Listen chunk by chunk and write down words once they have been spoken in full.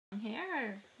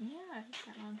hair. Yeah, he's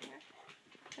got long hair.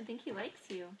 I think he likes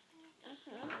you.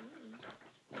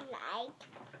 Like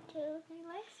to He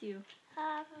likes you.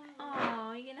 hug.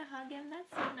 Oh, you gonna hug him? That's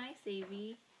so nice,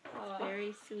 Avie. That's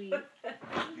very sweet.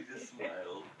 He just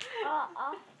smiled.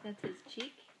 That's his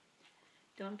cheek.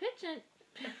 Don't pitch it.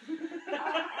 Yeah,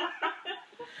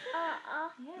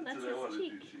 that's what I his wanted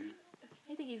cheek. to see.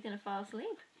 I think he's gonna fall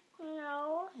asleep.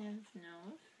 No. His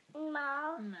nose,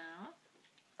 Mouth. mouth,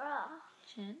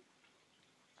 chin.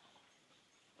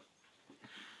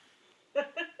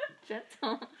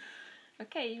 Gentle.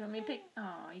 Okay, you want me to pick?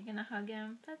 Oh, you're gonna hug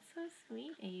him? That's so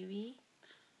sweet, Avie.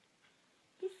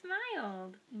 He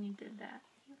smiled when you did that.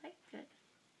 He liked it.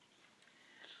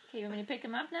 Okay, you want me to pick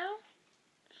him up now?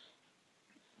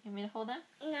 You want me to hold him?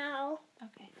 No.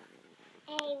 Okay.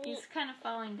 Baby. He's kind of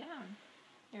falling down.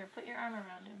 Here, put your arm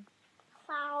around him.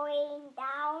 Falling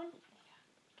down.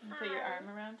 Can you put your arm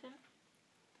around him?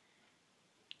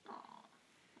 Aw.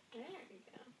 There you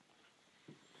go.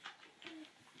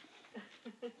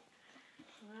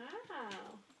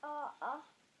 Wow.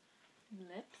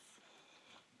 Lips.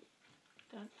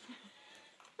 Don't.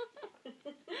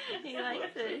 He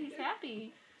likes it. He's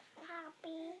happy.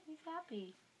 Happy. He's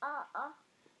happy.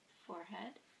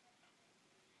 Forehead.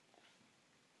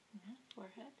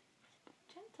 Forehead.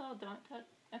 Gentle. Don't touch.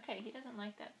 Okay, he doesn't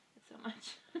like that so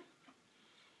much.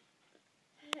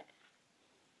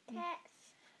 Yeah,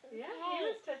 he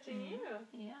was touching you.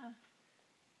 Yeah.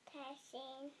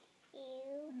 Touching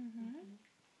you. Mhm.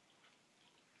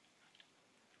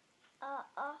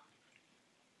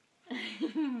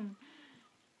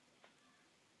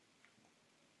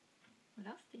 What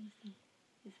else do you see?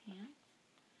 His hands?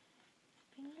 His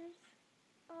fingers?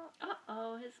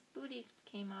 Uh-oh, his booty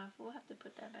came off. We'll have to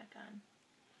put that back on.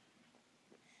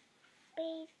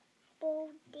 Big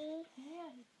booty. Yeah,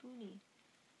 his booty.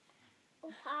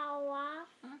 Fall off.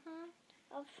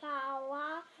 Fall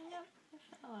off. Yep, it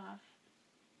fell off.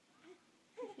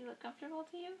 Does he look comfortable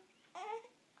to you?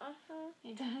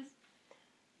 He does?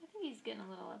 I think he's getting a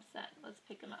little upset. Let's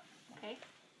pick him up, okay?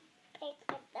 Pick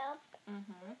it up.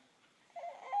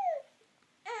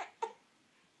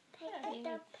 Pick Yeah, it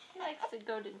up. he likes to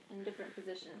go in different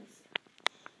positions.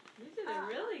 You did a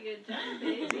really good job, That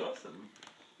baby. was awesome.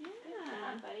 Come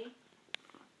Yeah. on, buddy.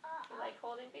 You like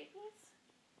holding babies?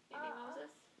 Baby Moses?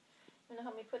 You wanna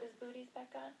help me put his booties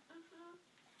back on?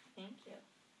 Thank you.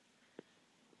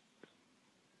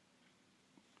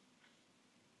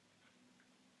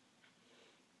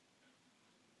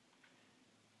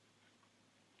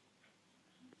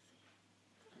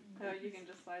 Oh, you can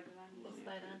just slide it on. We'll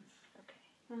slide on. Okay.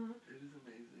 It is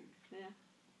amazing. Yeah.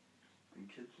 And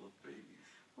kids love babies.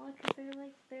 Well, because they're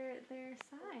like their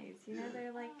size, you know. Yeah.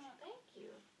 They're like Thank you.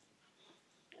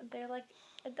 they're like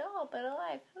a doll but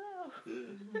alive. Hello.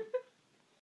 Yeah.